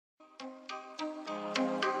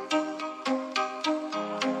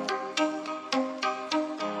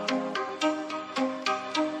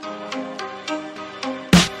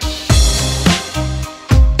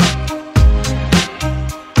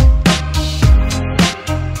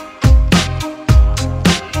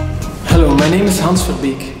is Hans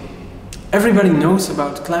Verbeek. Everybody knows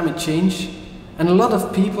about climate change, and a lot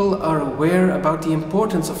of people are aware about the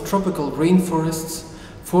importance of tropical rainforests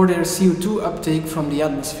for their CO2 uptake from the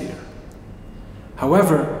atmosphere.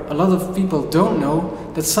 However, a lot of people don't know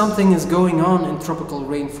that something is going on in tropical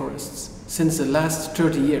rainforests since the last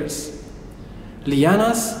 30 years.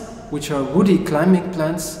 Lianas, which are woody climbing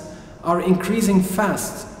plants, are increasing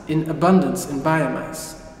fast in abundance in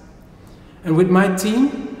biomass. And with my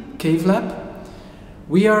team, Cave Lab,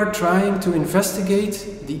 we are trying to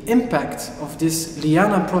investigate the impact of this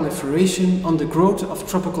liana proliferation on the growth of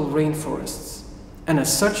tropical rainforests, and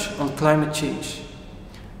as such on climate change.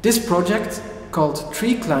 This project, called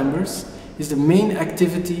Tree Climbers, is the main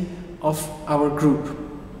activity of our group.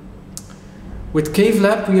 With Cave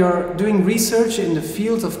Lab, we are doing research in the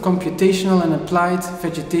field of computational and applied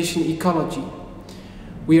vegetation ecology.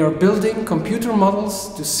 We are building computer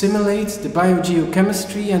models to simulate the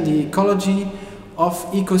biogeochemistry and the ecology of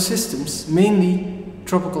ecosystems, mainly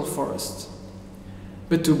tropical forests.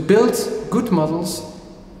 But to build good models,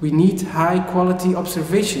 we need high-quality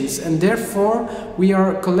observations, and therefore we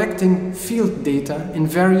are collecting field data in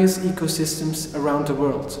various ecosystems around the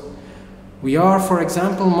world. We are, for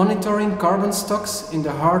example, monitoring carbon stocks in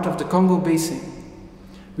the heart of the Congo Basin.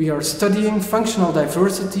 We are studying functional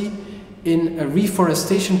diversity in a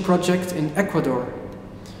reforestation project in Ecuador.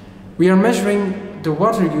 We are measuring the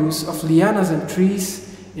water use of lianas and trees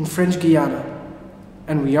in French Guiana.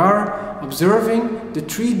 And we are observing the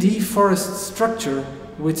 3D forest structure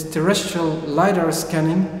with terrestrial LiDAR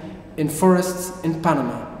scanning in forests in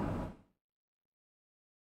Panama.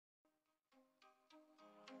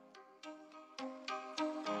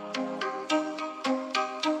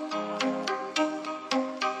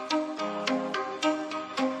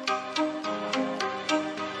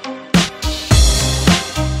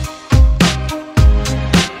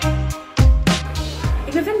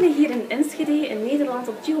 Ik bevinde me hier in Enschede in Nederland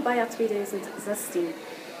op GeoBia 2016,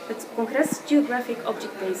 het congres Geographic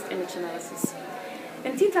Object-Based Image Analysis.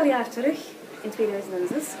 Een tiental jaar terug, in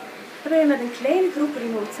 2006, hebben wij met een kleine groep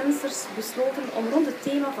remote sensors besloten om rond het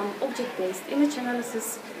thema van Object-Based Image Analysis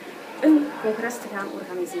een congres te gaan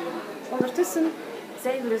organiseren. Ondertussen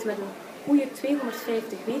zijn we dus met een goede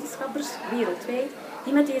 250 wetenschappers wereldwijd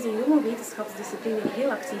die met deze jonge wetenschapsdiscipline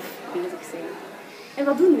heel actief bezig zijn. En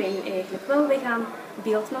wat doen wij nu eigenlijk? Wel, wij gaan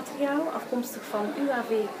beeldmateriaal, afkomstig van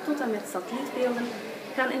UAV tot en met satellietbeelden,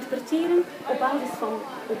 gaan interpreteren op basis van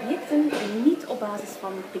objecten en niet op basis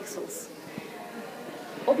van pixels.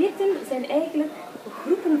 Objecten zijn eigenlijk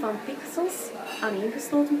groepen van pixels,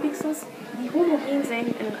 aaneengesloten pixels, die homogeen zijn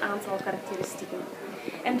in een aantal karakteristieken.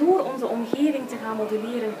 En door onze omgeving te gaan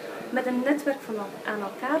modelleren met een netwerk van aan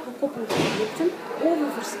elkaar gekoppelde objecten over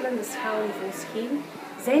verschillende schaalniveaus heen,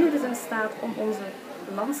 zijn we dus in staat om onze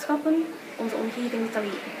landschappen, onze omgeving niet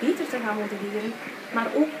alleen beter te gaan modelleren, maar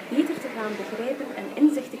ook beter te gaan begrijpen en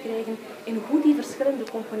inzicht te krijgen in hoe die verschillende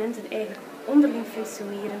componenten eigenlijk onderling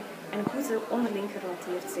functioneren en hoe ze onderling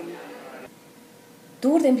gerelateerd zijn.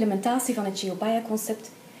 Door de implementatie van het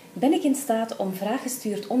GeoBia-concept ben ik in staat om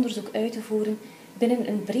vraaggestuurd onderzoek uit te voeren binnen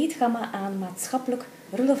een breed gamma aan maatschappelijk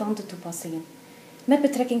relevante toepassingen, met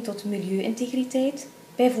betrekking tot milieuintegriteit,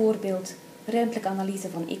 bijvoorbeeld ruimtelijke analyse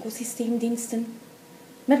van ecosysteemdiensten,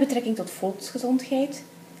 met betrekking tot volksgezondheid,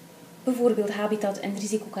 bijvoorbeeld habitat- en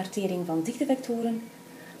risicokartering van ziektvectoren,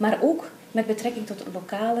 maar ook met betrekking tot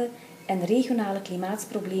lokale en regionale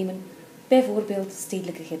klimaatsproblemen, bijvoorbeeld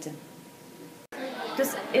stedelijke hitte. Dus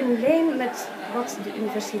in lijn met wat de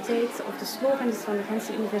universiteit of de slogan is van de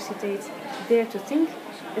Gentse Universiteit Dare to Think,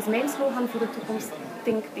 is mijn slogan voor de toekomst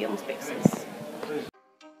Think Beyond Pixels.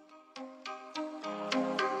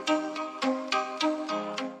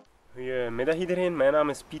 Goedemiddag iedereen, mijn naam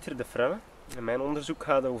is Pieter de Fremme. Mijn onderzoek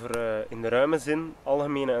gaat over in de ruime zin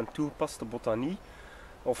algemene en toegepaste botanie,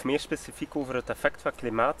 of meer specifiek over het effect van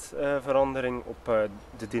klimaatverandering op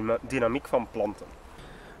de dynamiek van planten.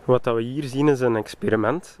 Wat we hier zien is een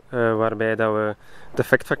experiment waarbij dat we het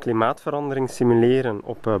effect van klimaatverandering simuleren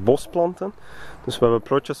op bosplanten. Dus we hebben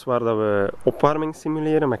plotjes waar dat we opwarming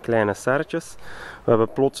simuleren met kleine serretjes. We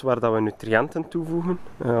hebben plots waar dat we nutriënten toevoegen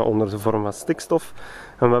onder de vorm van stikstof.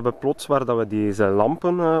 En we hebben plots waar dat we deze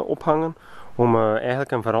lampen ophangen om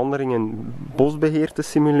eigenlijk een verandering in bosbeheer te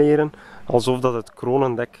simuleren, alsof dat het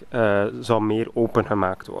kronendek zou meer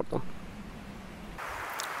opengemaakt worden.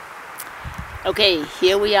 Okay,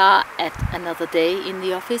 here we are at another day in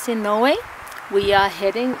the office in Norway. We are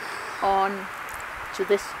heading on to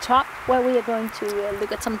this top where we are going to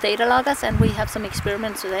look at some data loggers, and we have some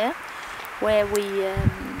experiments there where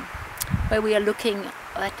we are looking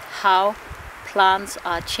at how plants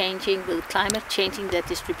are changing with climate, changing their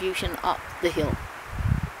distribution up the hill.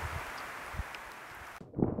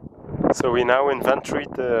 So we now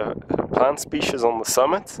inventoried the plant species on the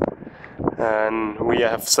summit, and we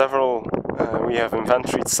have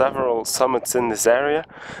inventoried several summits in this area,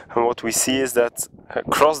 and what we see is that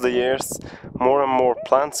across the years more and more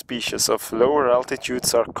plant species of lower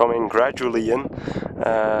altitudes are coming gradually in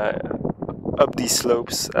up these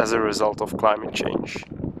slopes as a result of climate change.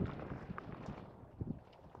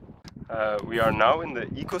 We are now in the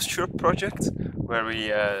EcoShrub project, where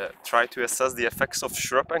we try to assess the effects of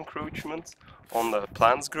shrub encroachment on the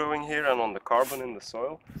plants growing here and on the carbon in the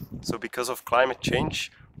soil. So because of climate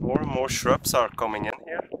change, more and more shrubs are coming in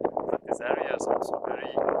here. But this area is also very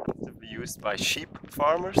intensively used by sheep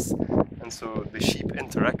farmers, and so the sheep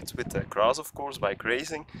interact with the grass, of course, by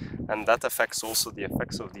grazing, and that affects also the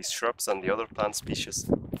effects of these shrubs and the other plant species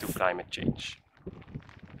to climate change.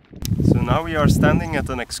 So now we are standing at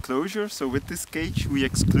an exclosure. So with this cage we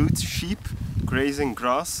exclude sheep grazing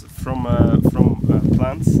grass from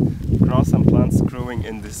plants, grass and plants growing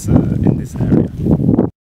in this area.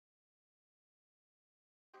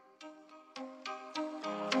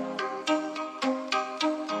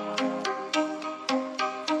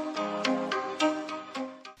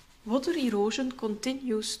 Water erosion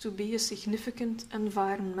continues to be a significant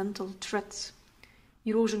environmental threat.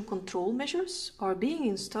 Erosion control measures are being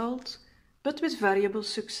installed, but with variable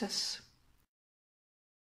success.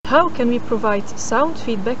 How can we provide sound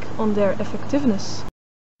feedback on their effectiveness?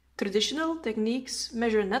 Traditional techniques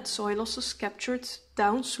measure net soil losses captured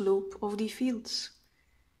downslope of the fields.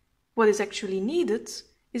 What is actually needed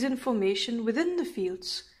is information within the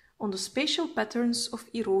fields on the spatial patterns of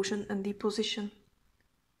erosion and deposition.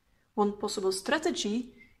 One possible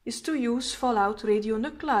strategy is to use fallout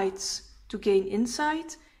radionuclides to gain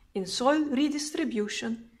insight in soil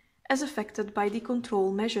redistribution as affected by the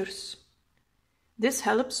control measures. This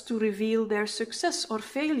helps to reveal their success or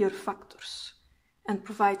failure factors and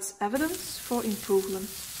provides evidence for improvement.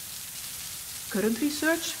 Current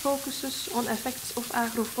research focuses on effects of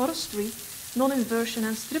agroforestry, non-inversion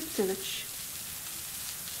and strip tillage.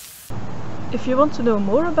 If you want to know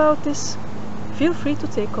more about this, feel free to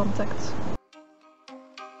take contact.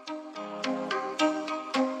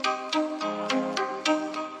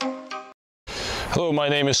 Hello, my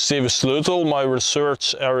name is Steven Sleutel. My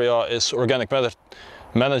research area is organic matter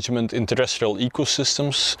management in terrestrial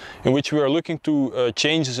ecosystems, in which we are looking to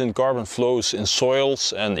changes in carbon flows in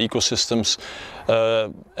soils and ecosystems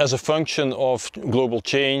as a function of global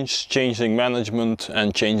change, changing management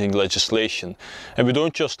and changing legislation. And we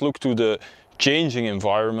don't just look to the changing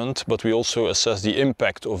environment, but we also assess the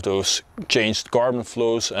impact of those changed carbon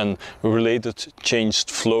flows and related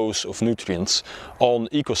changed flows of nutrients on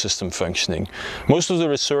ecosystem functioning. Most of the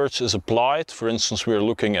research is applied. For instance, we are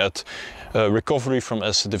looking at recovery from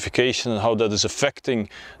acidification and how that is affecting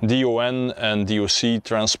DON and DOC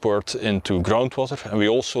transport into groundwater. And we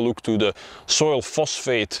also look to the soil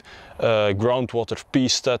phosphate groundwater P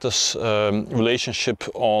status relationship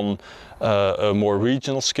on a more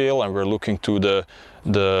regional scale, and we're looking to the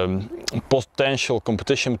potential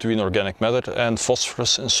competition between organic matter and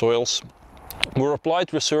phosphorus in soils. More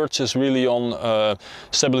applied research is really on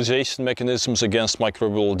stabilization mechanisms against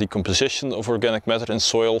microbial decomposition of organic matter in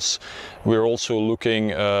soils. We're also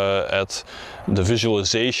looking at the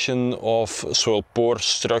visualization of soil pore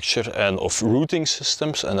structure and of rooting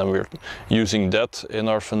systems, and then we're using that in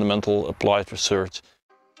our fundamental applied research.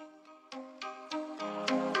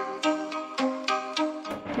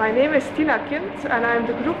 My name is Tina Kind, and I'm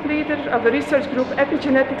the group leader of the research group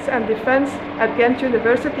Epigenetics and Defense at Ghent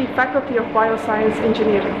University, Faculty of Bioscience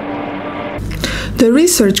Engineering. The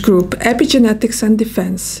research group Epigenetics and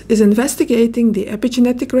Defense is investigating the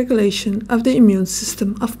epigenetic regulation of the immune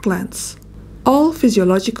system of plants. All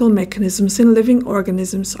physiological mechanisms in living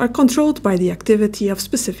organisms are controlled by the activity of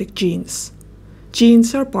specific genes.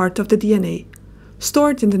 Genes are part of the DNA,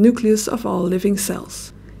 stored in the nucleus of all living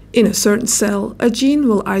cells. In a certain cell, a gene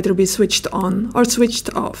will either be switched on or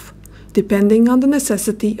switched off, depending on the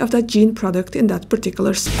necessity of that gene product in that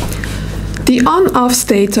particular cell. The on-off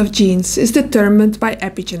state of genes is determined by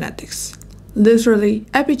epigenetics. Literally,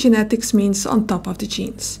 epigenetics means on top of the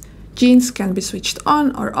genes. Genes can be switched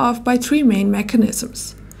on or off by three main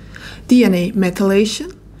mechanisms: DNA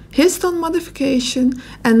methylation, histone modification,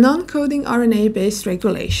 and non-coding RNA-based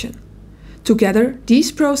regulation. Together,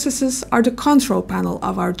 these processes are the control panel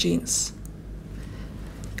of our genes.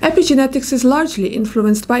 Epigenetics is largely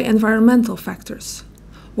influenced by environmental factors: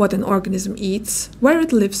 what an organism eats, where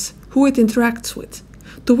it lives, who it interacts with,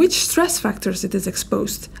 to which stress factors it is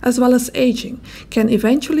exposed, as well as aging, can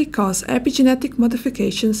eventually cause epigenetic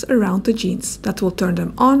modifications around the genes that will turn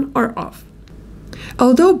them on or off.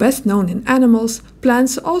 Although best known in animals,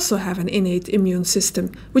 plants also have an innate immune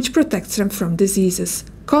system which protects them from diseases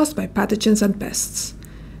caused by pathogens and pests.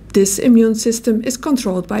 This immune system is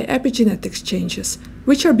controlled by epigenetics changes,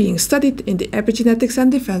 which are being studied in the Epigenetics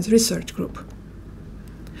and Defense Research Group.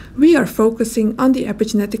 We are focusing on the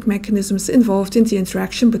epigenetic mechanisms involved in the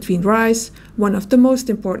interaction between rice, one of the most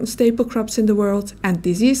important staple crops in the world, and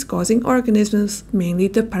disease-causing organisms, mainly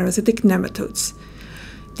the parasitic nematodes.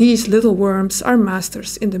 These little worms are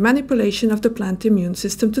masters in the manipulation of the plant immune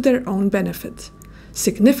system to their own benefit,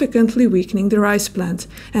 significantly weakening the rice plant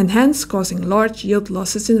and hence causing large yield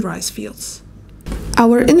losses in rice fields.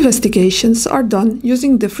 Our investigations are done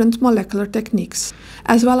using different molecular techniques,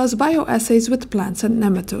 as well as bioassays with plants and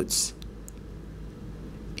nematodes.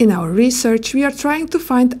 In our research, we are trying to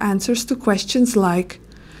find answers to questions like: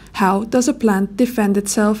 how does a plant defend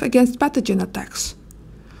itself against pathogen attacks?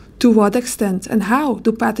 To what extent and how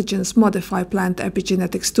do pathogens modify plant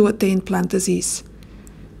epigenetics to attain plant disease?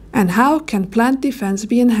 And how can plant defense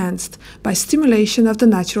be enhanced by stimulation of the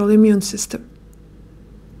natural immune system?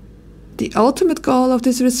 The ultimate goal of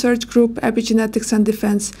this research group, Epigenetics and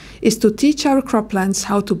Defense, is to teach our croplands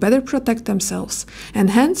how to better protect themselves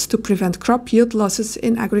and hence to prevent crop yield losses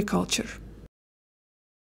in agriculture.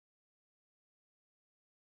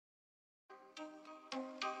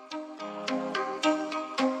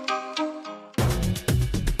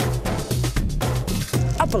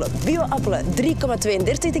 Appelen, bio-appelen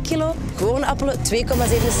 3,32 de kilo, gewone appelen 2,77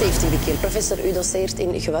 de kilo. Professor, u doseert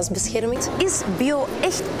in gewasbescherming. Is bio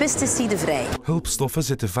echt pesticidenvrij? Hulpstoffen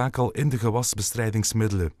zitten vaak al in de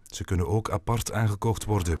gewasbestrijdingsmiddelen. Ze kunnen ook apart aangekocht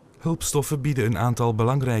worden. Hulpstoffen bieden een aantal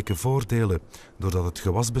belangrijke voordelen. Doordat het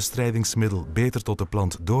gewasbestrijdingsmiddel beter tot de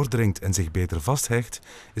plant doordringt en zich beter vasthecht,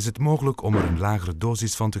 is het mogelijk om er een lagere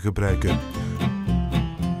dosis van te gebruiken.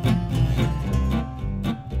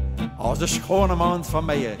 Als de schone maand van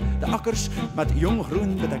mei, de akkers met jong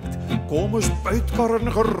groen bedekt, komen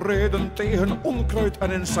spuitkarren gereden tegen onkruid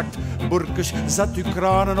en insect. Boerkes, zet uw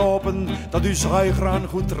kranen open, dat uw zaaigraan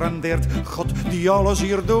goed rendeert. God, die alles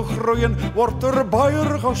hier doorgroeien, wordt er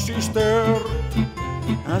buier geassisteerd.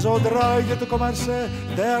 En zo draait het de commerce,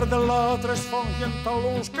 derde later is van geen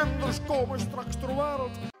talloos kinders komen straks ter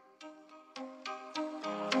wereld.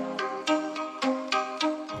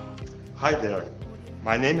 Hi there.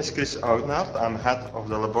 My name is Chris Oudenaert. I'm head of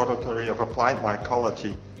the Laboratory of Applied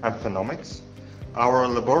Mycology and Phenomics. Our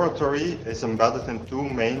laboratory is embedded in two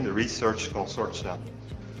main research consortia.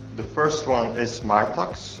 The first one is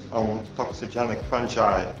MyTox on toxigenic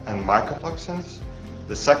fungi and mycotoxins.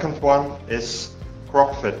 The second one is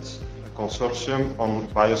CropFit, a consortium on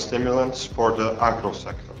biostimulants for the agro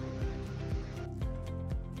sector.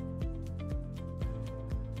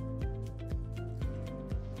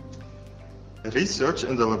 Research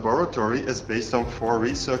in the laboratory is based on four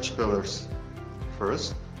research pillars.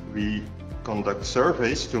 First, we conduct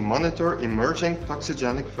surveys to monitor emerging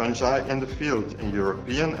toxigenic fungi in the field in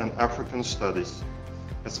European and African studies.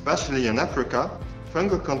 Especially in Africa,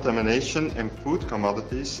 fungal contamination in food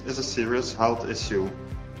commodities is a serious health issue.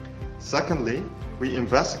 Secondly, we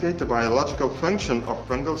investigate the biological function of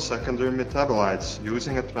fungal secondary metabolites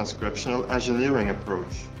using a transcriptional engineering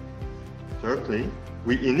approach. Thirdly,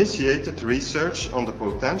 we initiated research on the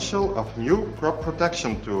potential of new crop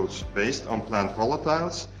protection tools based on plant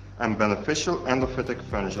volatiles and beneficial endophytic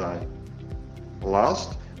fungi.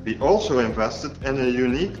 Last, we also invested in a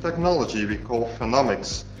unique technology we call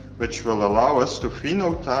phenomics, which will allow us to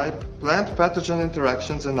phenotype plant pathogen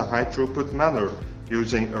interactions in a high-throughput manner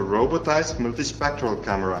using a robotized multispectral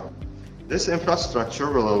camera. This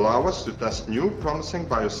infrastructure will allow us to test new promising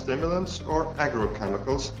biostimulants or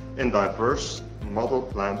agrochemicals in diverse model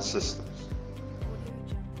plant systems.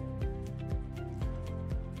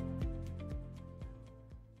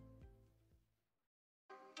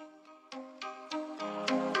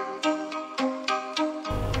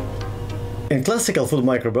 In classical food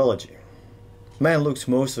microbiology, man looks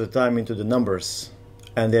most of the time into the numbers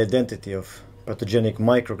and the identity of pathogenic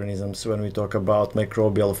microorganisms when we talk about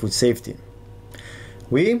microbial food safety.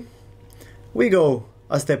 We go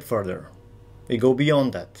a step further. We go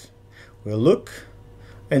beyond that. We look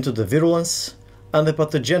into the virulence and the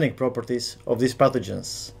pathogenic properties of these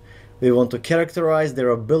pathogens. We want to characterize their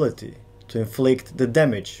ability to inflict the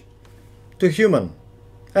damage to human,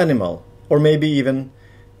 animal, or maybe even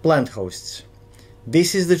plant hosts.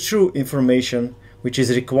 This is the true information which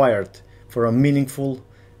is required for a meaningful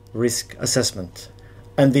risk assessment.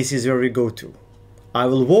 And this is where we go to, I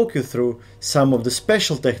will walk you through some of the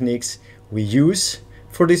special techniques we use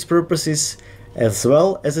for these purposes, as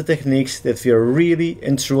well as the techniques that we are really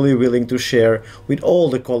and truly willing to share with all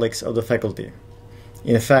the colleagues of the faculty.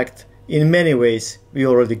 In fact, in many ways, we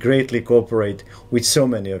already greatly cooperate with so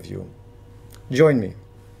many of you. Join me.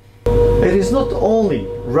 It is not only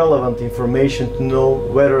relevant information to know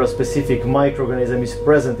whether a specific microorganism is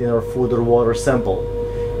present in our food or water sample.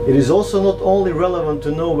 It is also not only relevant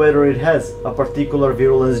to know whether it has a particular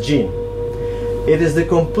virulence gene. It is the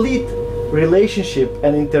complete relationship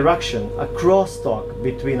and interaction, a crosstalk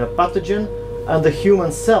between a pathogen and the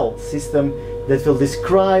human cell system that will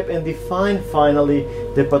describe and define finally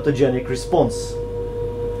the pathogenic response.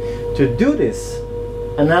 To do this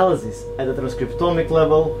analysis at the transcriptomic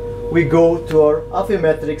level, we go to our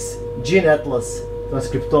Affymetrix Gene Atlas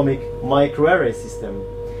transcriptomic microarray system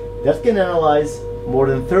that can analyze more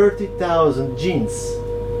than 30,000 genes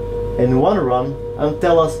in one run and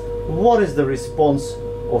tell us what is the response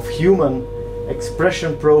of human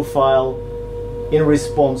expression profile in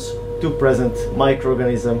response to present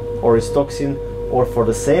microorganism or its toxin, or for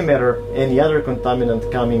the same matter any other contaminant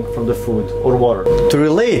coming from the food or water. To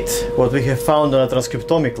relate what we have found on a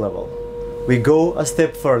transcriptomic level, we go a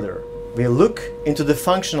step further. We look into the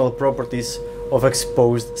functional properties of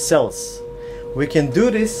exposed cells. We can do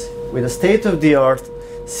this with a state-of-the-art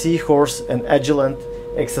Seahorse and Agilent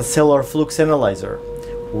extracellular flux analyzer.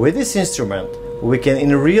 With this instrument, we can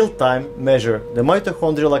in real time measure the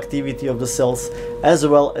mitochondrial activity of the cells as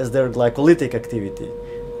well as their glycolytic activity.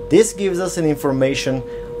 This gives us an information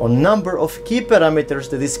on number of key parameters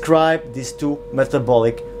that describe these two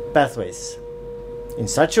metabolic pathways. In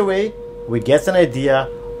such a way, we get an idea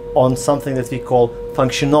on something that we call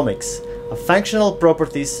functionomics, functional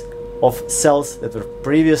properties of cells that were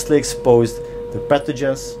previously exposed to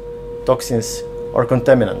pathogens, toxins, or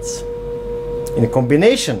contaminants. In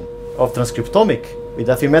combination of transcriptomic with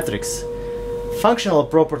Affymetrix, functional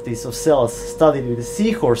properties of cells studied with the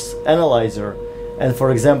Seahorse analyzer, and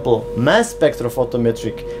for example mass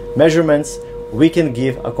spectrophotometric measurements, we can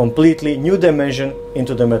give a completely new dimension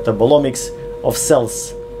into the metabolomics of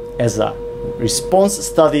cells as a response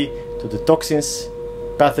study to the toxins,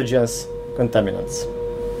 pathogens, contaminants.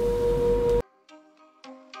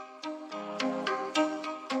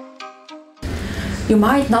 You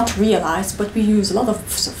might not realize, but we use a lot of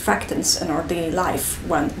surfactants in our daily life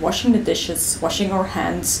when washing the dishes, washing our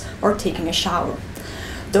hands, or taking a shower.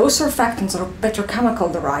 Those surfactants are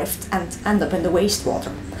petrochemical derived and end up in the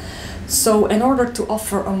wastewater. So in order to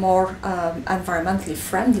offer a more environmentally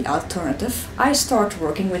friendly alternative, I start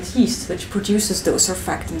working with yeast, which produces those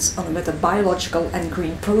surfactants with a biological and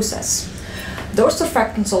green process. Those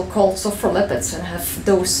surfactants are called sophorolipids and have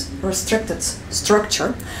those restricted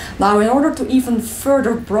structure. Now, in order to even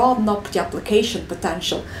further broaden up the application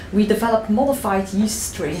potential, we developed modified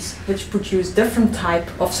yeast strains which produce different type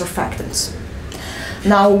of surfactants.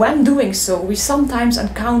 Now, when doing so, we sometimes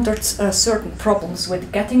encountered certain problems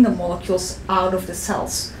with getting the molecules out of the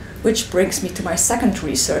cells, which brings me to my second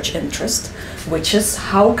research interest, which is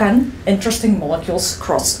how can interesting molecules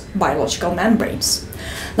cross biological membranes.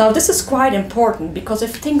 Now, this is quite important because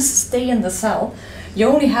if things stay in the cell, you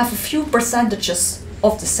only have a few percentages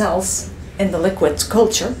of the cells in the liquid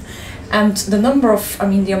culture, and the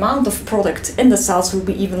amount of product in the cells will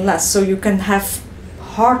be even less, so you can have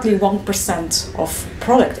hardly 1% of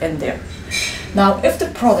product in there. Now, if the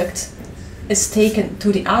product is taken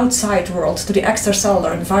to the outside world, to the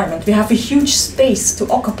extracellular environment, we have a huge space to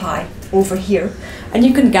occupy over here, and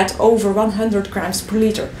you can get over 100 grams per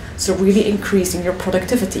liter, so really increasing your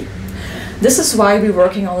productivity. This is why we're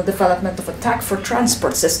working on the development of a tag for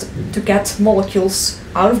transport system to get molecules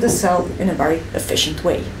out of the cell in a very efficient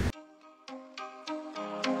way.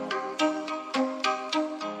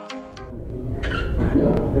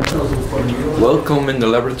 Welcome in the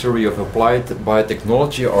Laboratory of Applied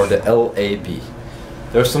Biotechnology, or the LAB.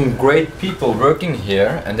 There are some great people working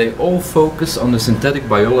here, and they all focus on the synthetic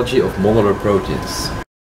biology of modular proteins.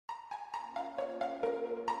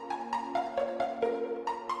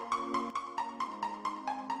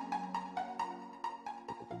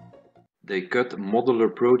 They cut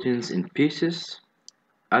modular proteins in pieces,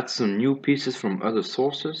 add some new pieces from other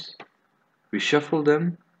sources, reshuffle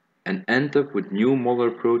them, and end up with new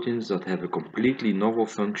modular proteins that have a completely novel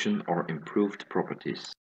function or improved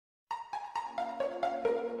properties.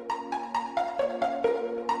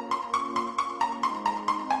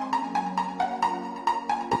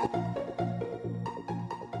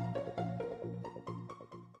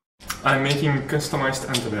 I'm making customized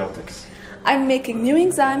antibiotics. I'm making new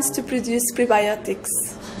enzymes to produce prebiotics.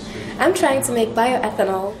 I'm trying to make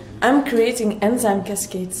bioethanol. I'm creating enzyme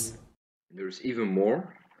cascades. There's even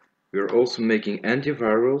more. We are also making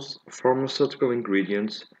antivirals, pharmaceutical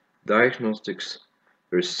ingredients, diagnostics.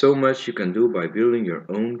 There's so much you can do by building your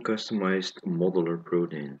own customized modular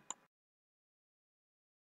protein.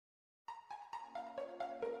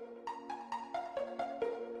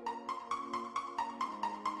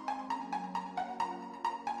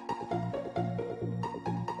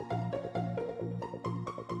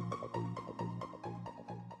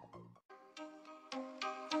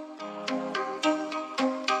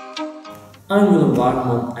 I'm Willem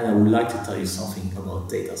Wageman and I would like to tell you something about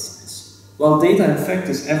data science. Well, data in fact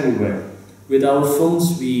is everywhere. With our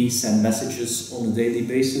phones we send messages on a daily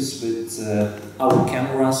basis, with our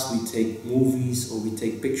cameras we take movies or we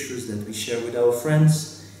take pictures that we share with our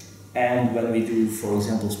friends, and when we do, for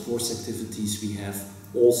example, sports activities, we have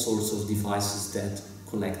all sorts of devices that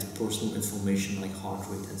collect personal information like heart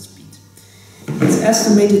rate and speed. It's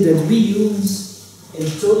estimated that we humans in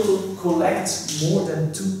total collect more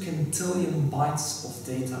than 2 quintillion bytes of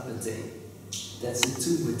data a day. That's a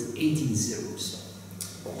 2 with 18 zeros.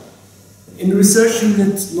 In the research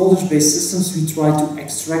unit Knowledge-Based Systems, we try to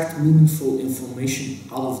extract meaningful information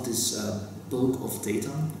out of this bulk of data,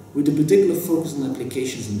 with a particular focus on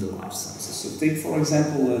applications in the life sciences. So take, for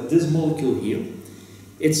example, this molecule here.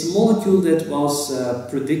 It's a molecule that was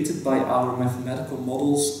predicted by our mathematical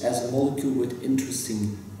models as a molecule with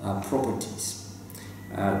interesting properties.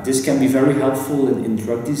 This can be very helpful in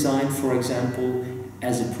drug design, for example,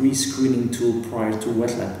 as a pre-screening tool prior to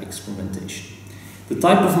wet lab experimentation. The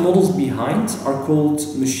type of models behind are called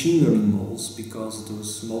machine learning models, because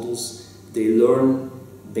those models, they learn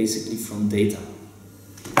basically from data.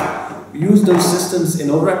 We use those systems in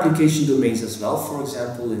other application domains as well, for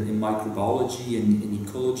example in microbiology, in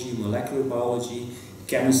ecology, molecular biology,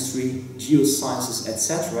 chemistry, geosciences,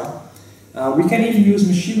 etc. We can even use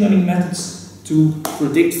machine learning methods to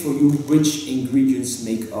predict for you which ingredients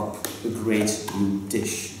make up a great new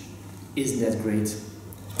dish. Isn't that great?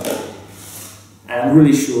 And I'm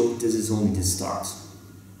really sure this is only the start.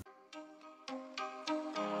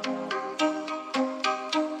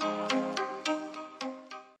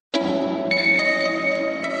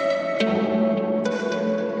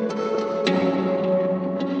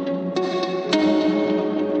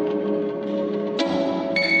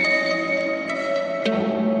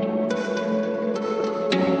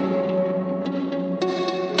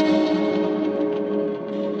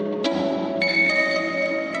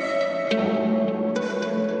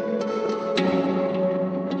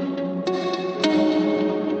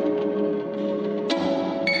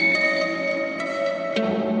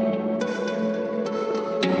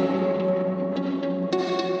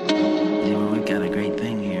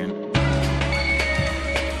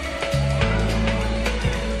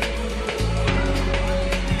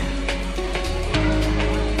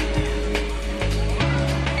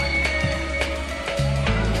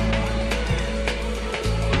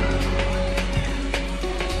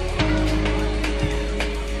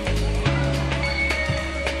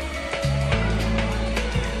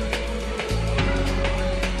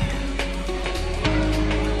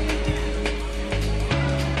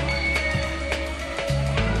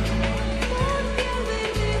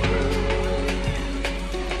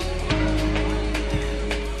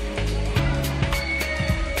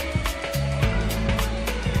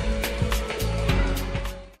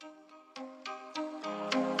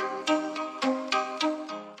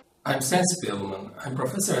 I'm Sens Speelman. I'm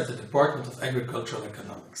professor at the Department of Agricultural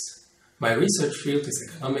Economics. My research field is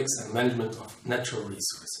economics and management of natural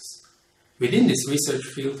resources. Within this research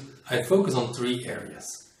field, I focus on 3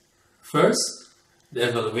 areas. First, the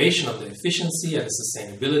evaluation of the efficiency and the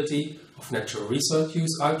sustainability of natural resource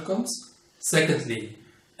use outcomes. Secondly,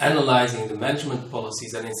 analyzing the management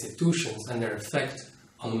policies and institutions and their effect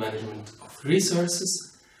on the management of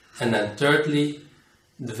resources. And then thirdly,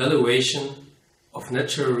 the valuation of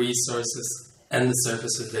natural resources and the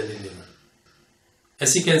services they deliver.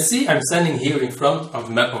 As you can see, I'm standing here in front of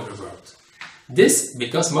a map of the world. This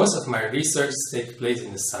because most of my research takes place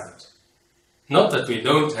in the south. Not that we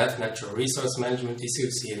don't have natural resource management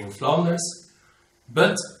issues here in Flanders,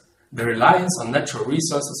 but the reliance on natural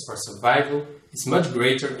resources for survival is much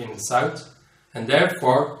greater in the south, and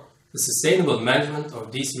therefore the sustainable management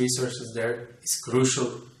of these resources there is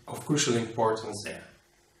of crucial importance there.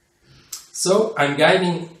 So I'm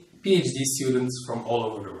guiding PhD students from all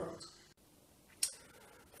over the world.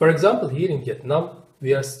 For example, here in Vietnam,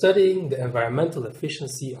 we are studying the environmental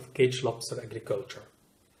efficiency of cage lobster agriculture.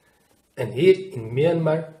 And here in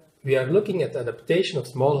Myanmar, we are looking at the adaptation of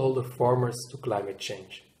smallholder farmers to climate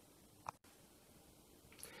change.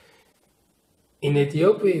 In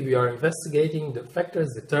Ethiopia, we are investigating the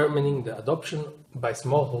factors determining the adoption by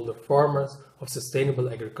smallholder farmers of sustainable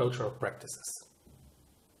agricultural practices.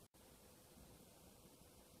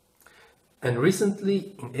 And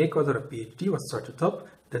recently, in Ecuador, a PhD was started up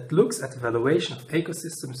that looks at evaluation of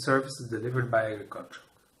ecosystem services delivered by agriculture.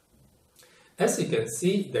 As you can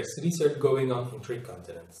see, there's research going on in 3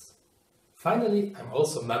 continents. Finally, I'm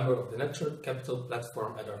also a member of the Natural Capital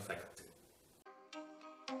platform at our faculty.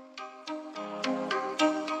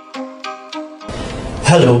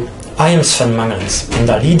 Hello, I am Sven Mangelens and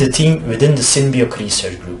I lead the team within the Synbioc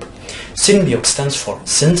research group. Synbioc stands for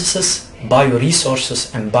Synthesis,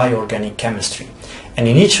 Bioresources and Bioorganic Chemistry, and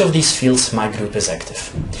in each of these fields my group is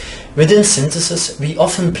active. Within synthesis, we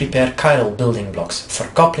often prepare chiral building blocks for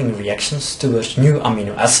coupling reactions towards new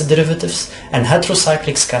amino acid derivatives and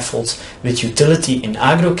heterocyclic scaffolds with utility in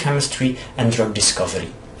agrochemistry and drug discovery.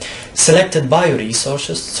 Selected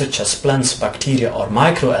bioresources such as plants, bacteria or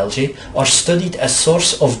microalgae are studied as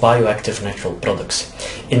source of bioactive natural products.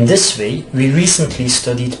 In this way, we recently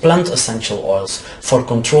studied plant essential oils for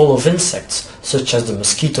control of insects such as the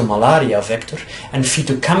mosquito malaria vector and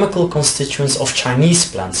phytochemical constituents of Chinese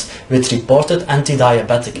plants with reported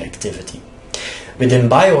anti-diabetic activity. Within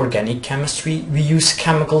bioorganic chemistry, we use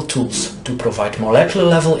chemical tools to provide molecular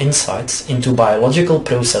level insights into biological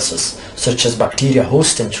processes such as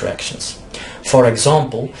bacteria-host interactions. For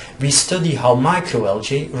example, we study how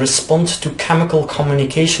microalgae respond to chemical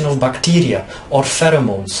communication of bacteria or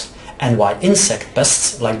pheromones, and why insect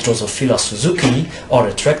pests like Drosophila suzuki are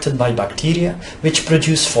attracted by bacteria which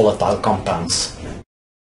produce volatile compounds.